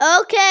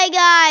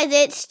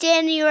It's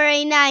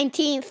January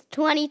 19th,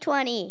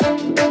 2020.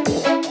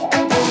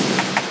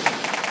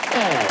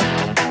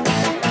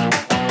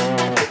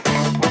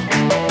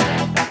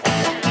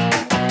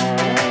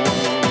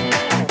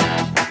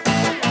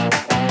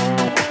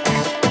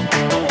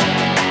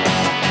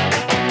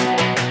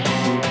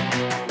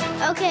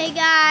 Okay,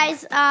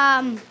 guys,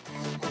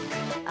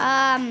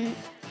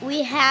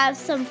 we have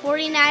some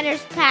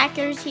 49ers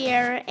Packers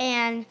here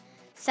and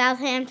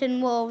Southampton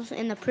Wolves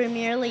in the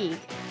Premier League.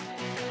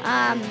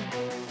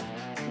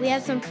 We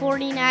have some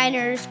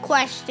 49ers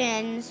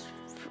questions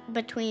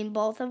between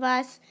both of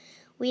us.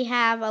 We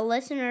have a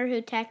listener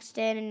who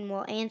texted and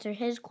will answer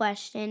his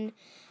question.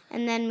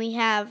 And then we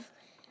have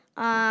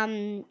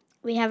a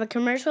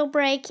commercial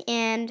break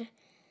and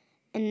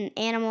an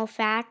animal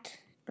fact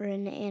or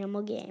an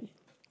animal game.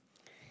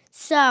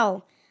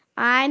 So,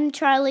 I'm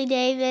Charlie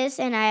Davis,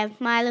 and I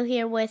have Milo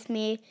here with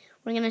me.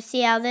 We're going to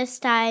see how this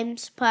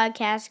time's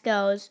podcast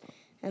goes,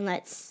 and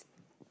let's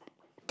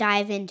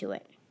dive into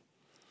it.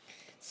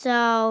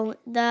 So,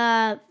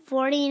 the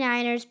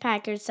 49ers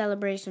Packers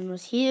celebration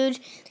was huge.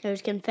 There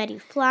was confetti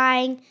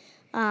flying.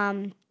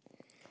 There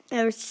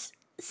was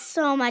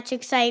so much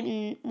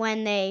excitement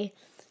when they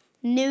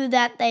knew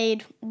that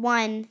they'd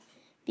won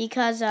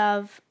because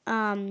of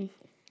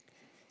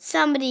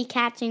somebody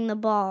catching the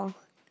ball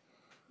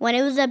when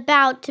it was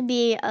about to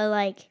be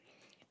a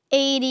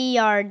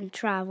 80-yard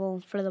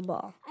travel for the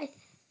ball. I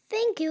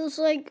think it was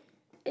like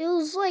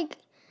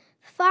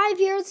 5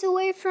 yards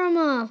away from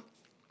a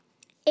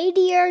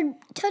 80-yard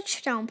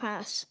touchdown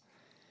pass.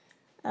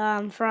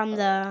 From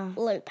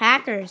the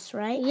Packers,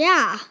 right?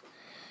 Yeah.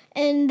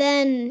 And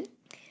then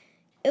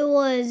it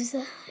was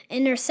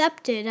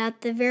intercepted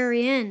at the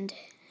very end.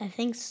 I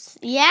think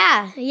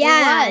yeah.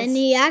 Yeah, it was. and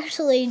he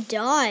actually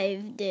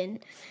dived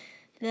in.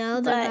 The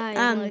other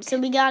guy, so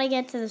we got to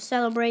get to the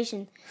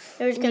celebration.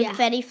 There was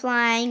confetti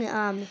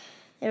flying.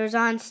 They was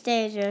on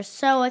stage. They were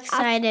so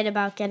excited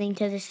about getting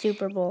to the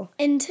Super Bowl.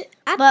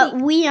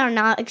 But we are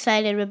not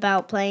excited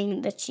about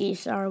playing the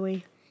Chiefs, are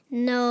we?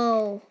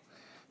 No.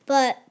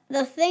 But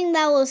the thing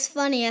that was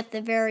funny at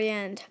the very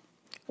end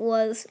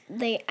was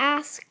they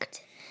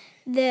asked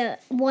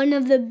one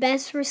of the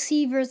best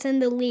receivers in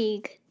the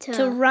league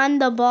to run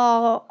the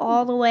ball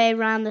all the way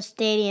around the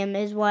stadium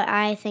is what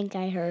I think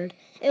I heard.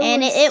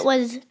 It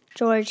was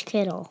George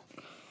Kittle.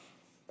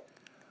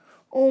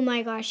 Oh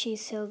my gosh,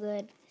 he's so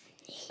good.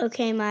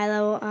 Okay,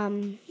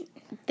 Milo,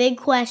 big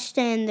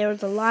question. There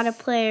was a lot of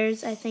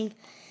players. I think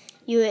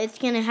it's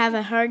going to have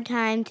a hard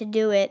time to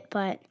do it,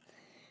 but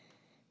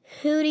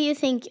who do you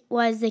think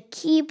was the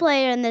key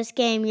player in this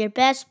game, your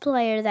best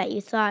player that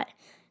you thought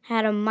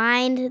had a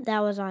mind that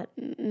was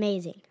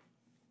amazing?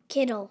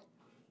 Kittle.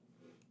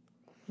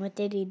 What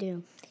did he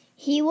do?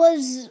 He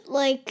was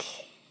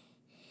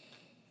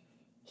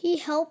he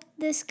helped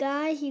this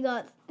guy. He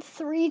got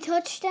 3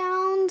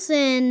 touchdowns,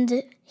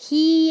 and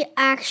he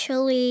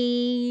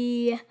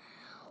actually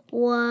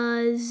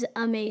was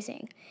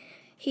amazing.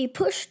 He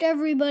pushed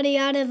everybody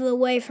out of the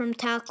way from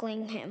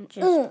tackling him.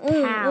 Just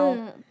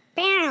pow.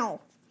 Pow.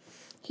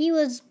 He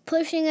was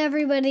pushing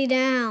everybody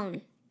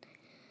down.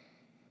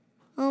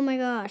 Oh my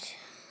gosh.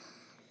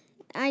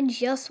 I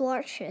just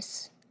watched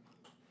this.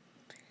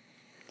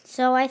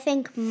 So I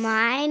think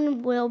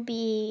mine will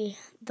be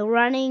the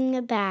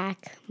running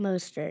back,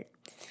 Mostert.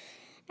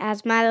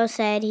 As Milo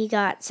said, he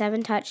got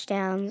 3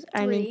 touchdowns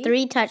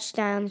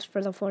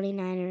for the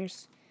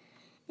 49ers.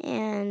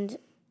 And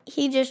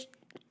he just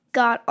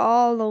got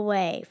all the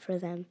way for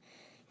them.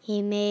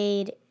 He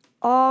made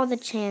all the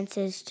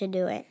chances to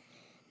do it.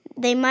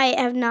 They might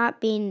have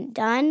not been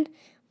done,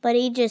 but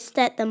he just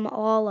set them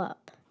all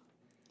up.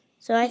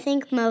 So I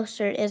think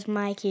Mostert is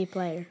my key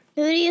player.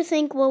 Who do you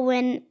think will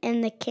win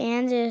in the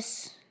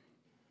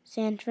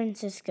Kansas-San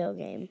Francisco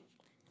game?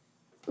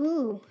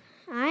 Ooh,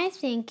 I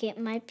think it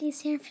might be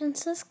San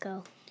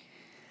Francisco.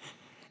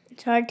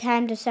 It's a hard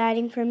time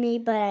deciding for me,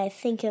 but I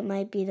think it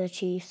might be the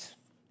Chiefs.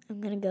 I'm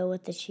going to go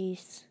with the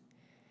Chiefs.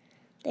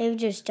 They've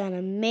just done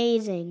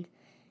amazing.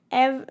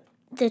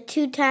 The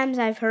 2 times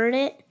I've heard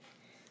it,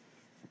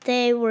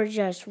 they were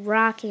just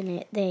rocking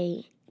it.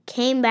 They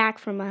came back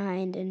from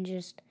behind and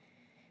just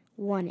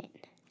won it.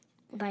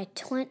 By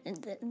 20,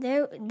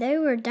 they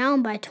were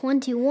down by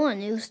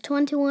 21. It was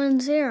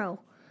 21-0.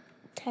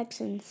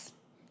 Texans.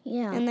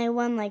 Yeah. And they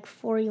won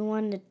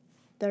 41-30.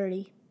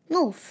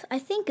 No, I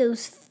think it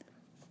was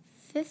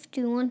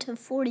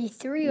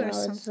 51-43 or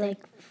something. It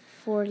was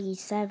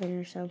 47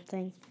 or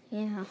something.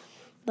 Yeah.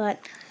 But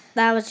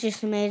that was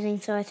just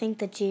amazing, so I think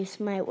the Chiefs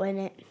might win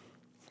it.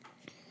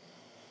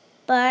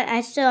 But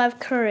I still have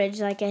courage,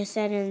 like I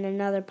said in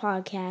another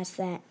podcast,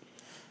 that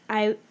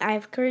I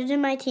have courage in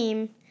my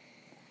team.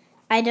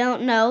 I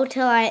don't know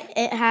till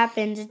it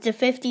happens. It's a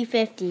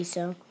 50-50,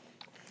 so.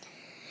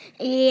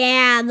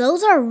 Yeah,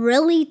 those are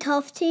really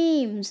tough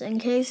teams, in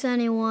case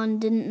anyone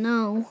didn't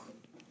know.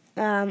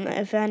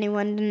 If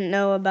anyone didn't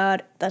know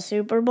about the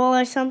Super Bowl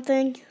or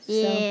something.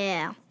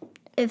 Yeah.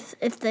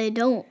 If they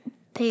don't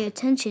pay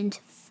attention to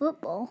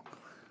football,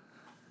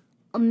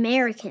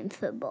 American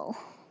football.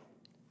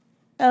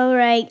 All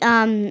right.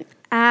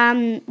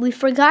 We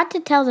forgot to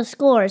tell the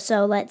score,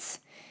 so let's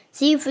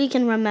see if we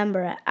can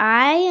remember it.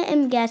 I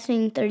am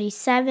guessing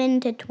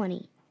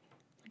 37-20.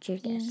 What's your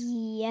guess?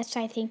 Yes,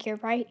 I think you're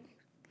right.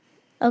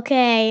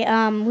 Okay.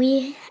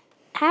 We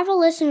have a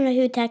listener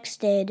who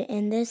texted,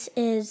 and this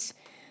is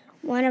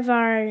one of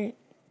our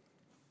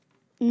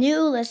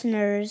new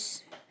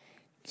listeners.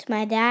 It's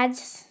my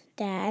dad's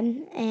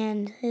dad,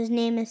 and his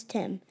name is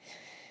Tim.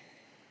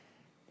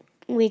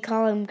 We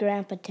call him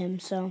Grandpa Tim,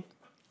 so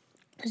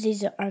because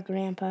he's our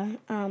grandpa.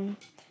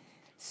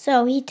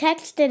 So he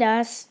texted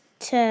us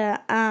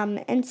to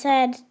and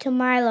said to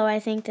Milo, I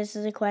think this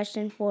is a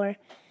question for,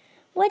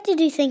 what did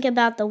you think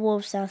about the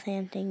Wolves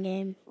Southampton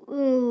game?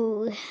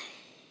 Ooh.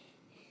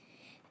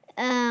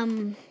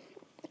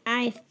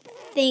 I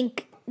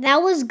think that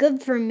was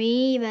good for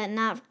me, but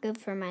not good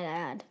for my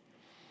dad.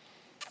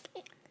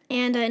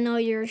 And I know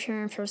you're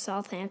cheering for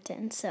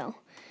Southampton, so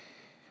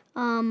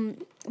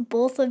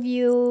both of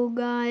you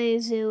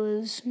guys, it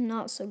was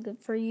not so good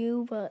for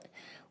you, but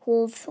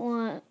Wolves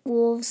won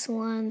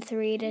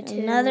 3-2.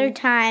 Another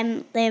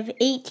time, they have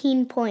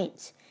 18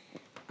 points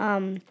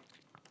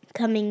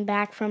coming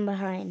back from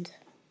behind.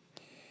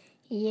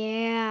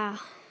 Yeah.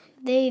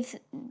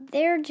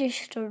 They're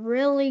just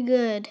really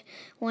good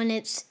when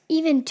it's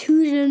even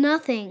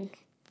 2-0.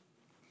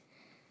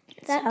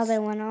 That's how they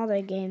won all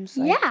their games.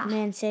 Like Yeah.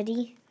 Man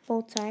City,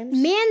 both times.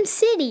 Man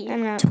City,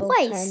 Not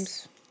twice. both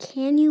times.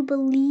 Can you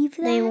believe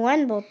that? They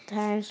won both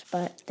times,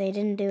 but they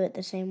didn't do it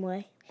the same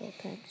way both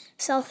times.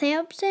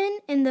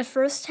 Southampton in the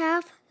first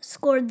half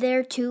scored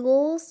their 2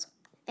 goals,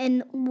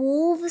 and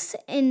Wolves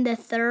in the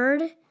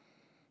third,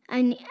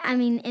 in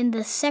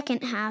the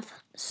second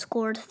half,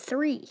 scored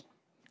 3.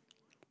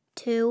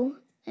 2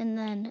 and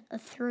then a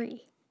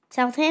 3.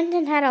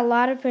 Southampton had a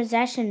lot of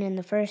possession in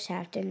the first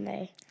half, didn't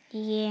they?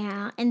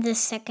 Yeah, in the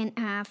second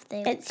half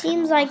they. It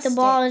seems like the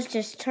ball is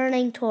just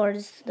turning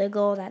towards the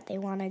goal that they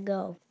want to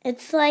go.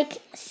 It's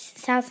like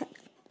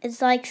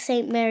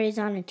St. Mary's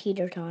on a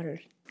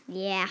teeter-totter.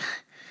 Yeah.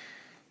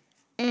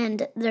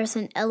 And there's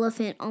an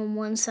elephant on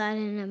one side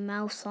and a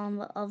mouse on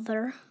the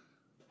other.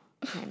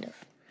 Kind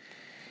of.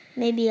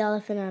 Maybe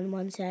elephant on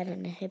one side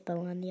and a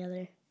hippo on the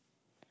other.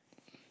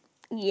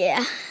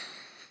 Yeah.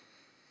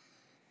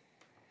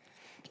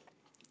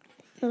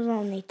 It was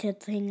only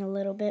tilting a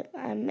little bit.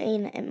 I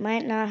mean, it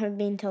might not have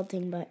been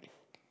tilting, but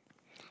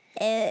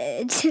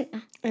It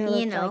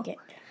looked like it.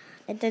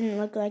 It didn't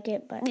look like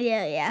it, but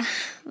Yeah.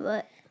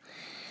 But,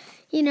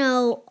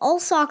 all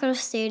soccer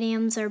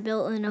stadiums are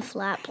built in a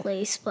flat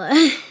place, but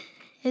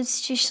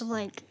it's just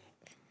like,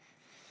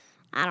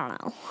 I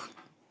don't know.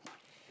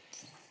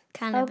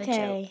 Kind of a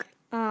joke.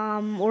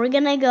 We're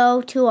going to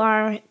go to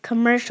our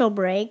commercial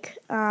break.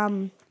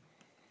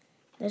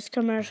 This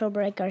commercial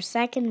break, our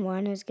second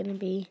one, is going to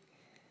be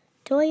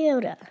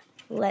Toyota.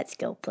 Let's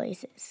go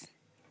places.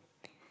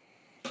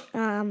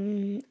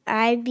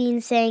 I've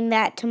been saying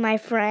that to my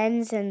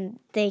friends, and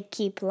they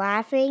keep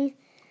laughing.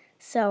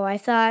 So I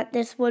thought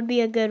this would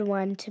be a good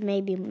one to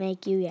maybe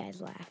make you guys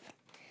laugh.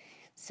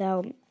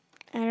 So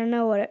I don't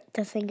know what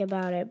to think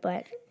about it,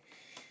 but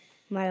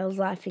Miles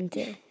laughing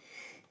too.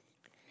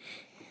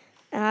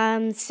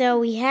 So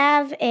we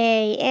have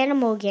a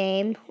animal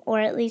game, or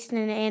at least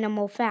an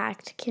animal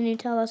fact. Can you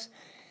tell us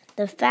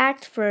the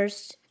fact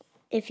first,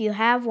 if you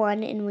have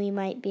one, and we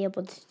might be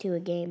able to do a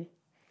game?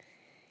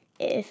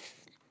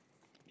 If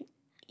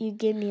you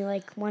give me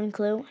one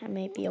clue, I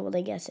might be able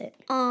to guess it.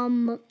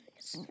 I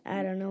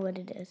don't know what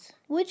it is.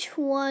 Which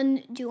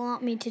one do you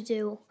want me to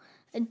do?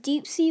 A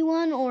deep sea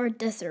one or a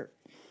desert?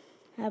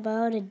 How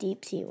about a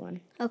deep sea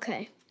one?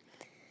 Okay.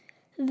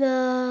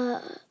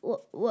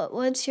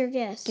 What's your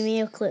guess? Give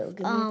me a clue.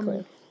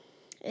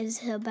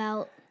 Is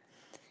about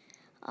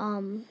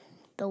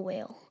the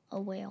whale. A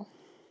whale.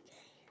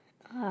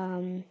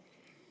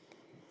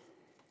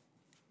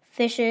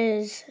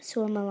 Fishes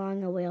swim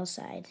along a whale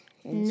side.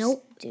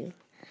 Nope.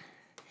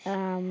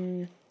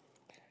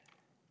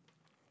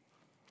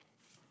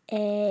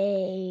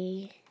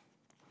 A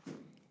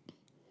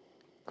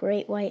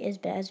great white is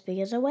as big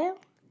as a whale?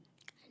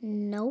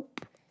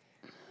 Nope.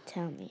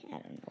 Tell me. I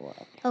don't know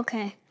what.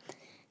 Okay.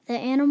 The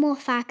animal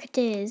fact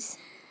is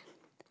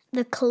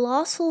the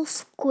colossal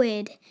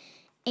squid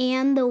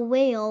and the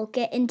whale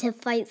get into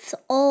fights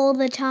all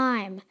the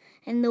time.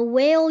 And the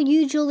whale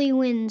usually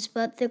wins,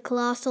 but the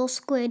colossal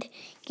squid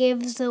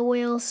gives the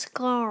whale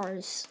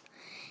scars.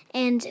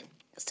 And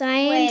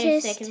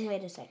scientists...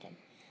 Wait a second.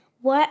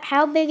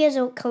 How big is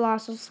a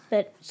colossal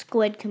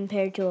squid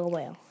compared to a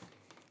whale?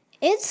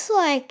 It's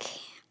I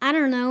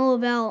don't know,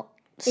 about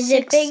Is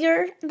it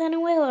bigger than a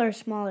whale or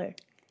smaller?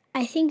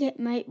 I think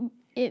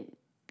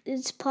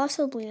it's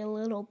possibly a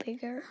little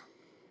bigger.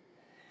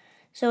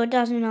 So it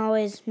doesn't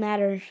always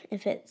matter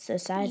if it's a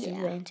size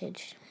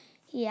advantage.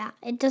 Yeah,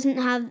 it doesn't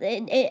have...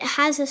 It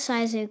has a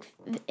size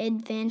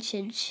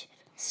advantage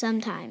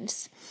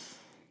sometimes.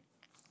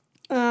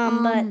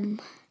 But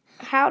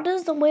how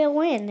does the whale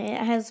win?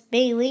 It has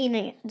baleen,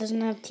 it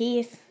doesn't have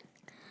teeth.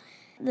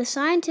 The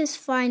scientists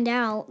find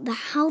out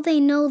how they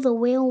know the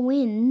whale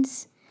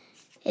wins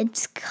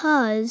It's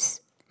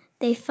 'cause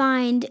they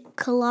find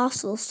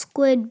colossal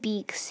squid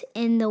beaks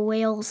in the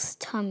whale's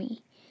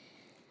tummy.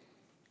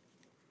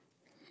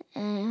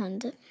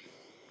 And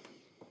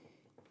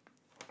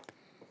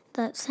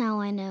that's how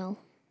I know.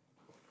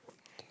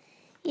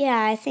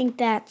 Yeah, I think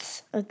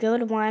that's a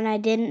good one. I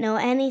didn't know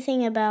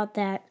anything about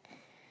that.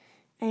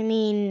 I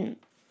mean,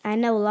 I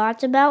know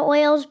lots about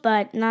whales,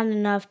 but not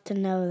enough to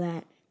know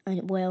that a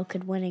whale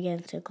could win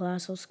against a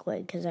colossal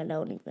squid, because I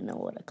don't even know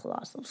what a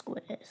colossal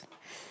squid is.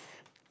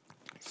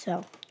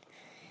 So,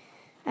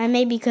 I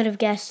maybe could have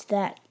guessed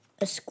that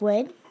a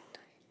squid,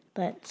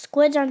 but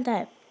squids aren't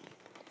that,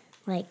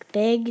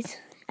 big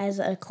as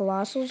a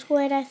colossal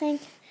squid, I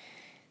think.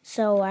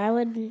 So, I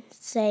would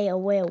say a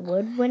whale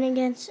would win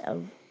against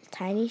a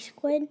tiny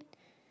squid.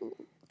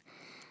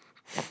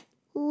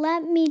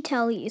 Let me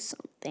tell you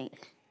something.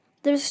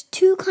 There's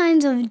two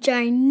kinds of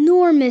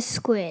ginormous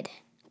squid,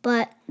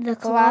 but the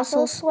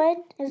Colossal squid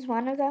is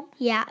one of them.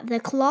 Yeah, the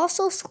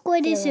colossal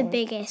squid is the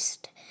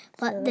biggest,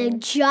 but the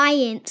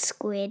giant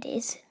squid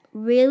is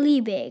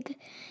really big.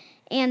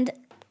 And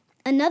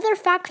another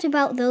fact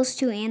about those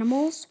two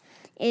animals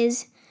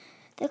is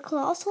the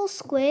colossal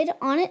squid,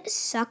 on its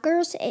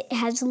suckers, it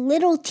has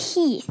little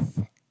teeth.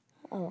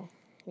 Oh,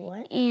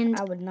 what? And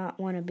I would not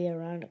want to be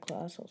around a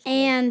colossal squid.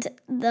 And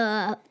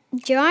the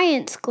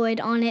giant squid,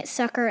 on its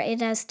sucker,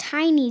 it has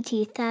tiny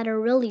teeth that are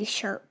really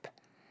sharp.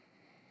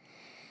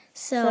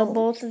 So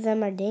both of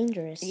them are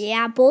dangerous.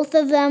 Yeah, both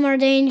of them are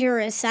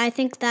dangerous. I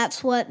think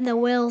that's what the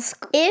whale's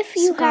If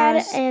you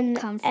had an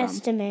come from.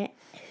 estimate,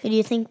 who do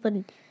you think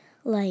would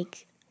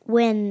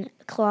win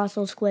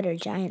colossal squid or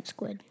giant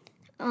squid?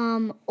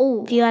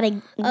 If you had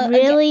a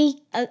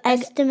really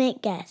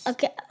estimate guess, a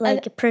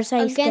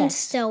precise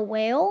against guess. a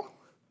whale?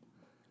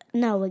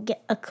 No,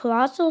 a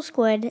colossal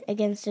squid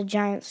against a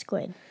giant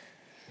squid.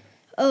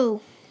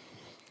 Oh.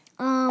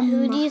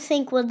 Who do you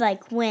think would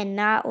win?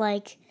 Not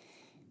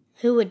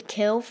who would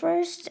kill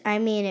first? I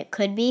mean, it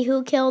could be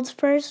who killed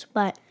first,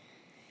 but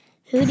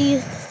who do you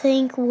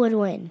think would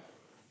win?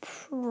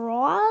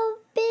 Probably.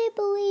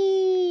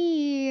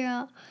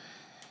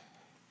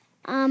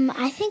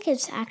 I think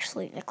it's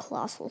actually the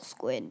colossal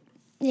squid.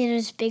 It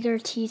has bigger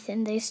teeth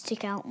and they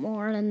stick out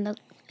more, and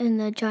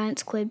the giant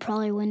squid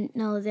probably wouldn't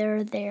know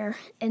they're there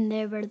and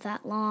they were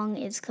that long.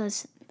 It's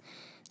because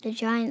the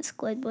giant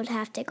squid would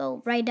have to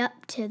go right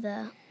up to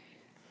the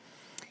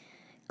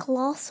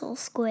colossal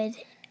squid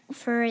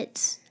for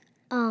its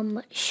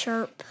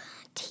sharp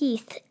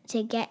teeth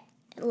to get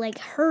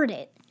hurt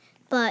it.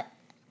 But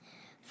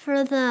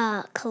for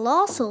the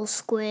colossal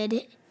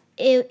squid,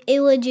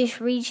 it would just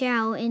reach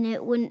out and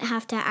it wouldn't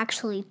have to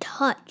actually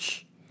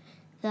touch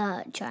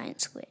the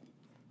giant squid.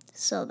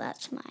 So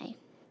that's my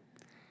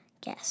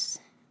guess.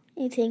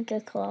 You think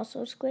a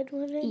colossal squid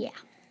would win? Yeah.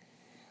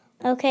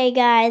 Okay,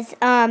 guys.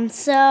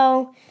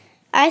 So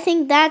I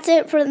think that's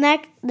it for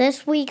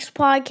this week's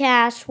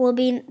podcast. We'll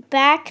be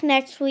back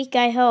next week,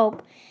 I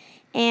hope,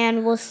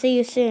 and we'll see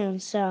you soon.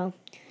 So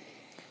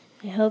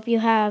I hope you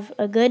have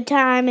a good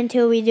time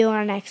until we do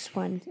our next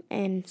one,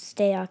 and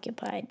stay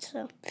occupied.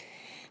 So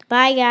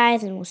bye,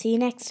 guys, and we'll see you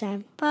next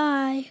time.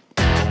 Bye.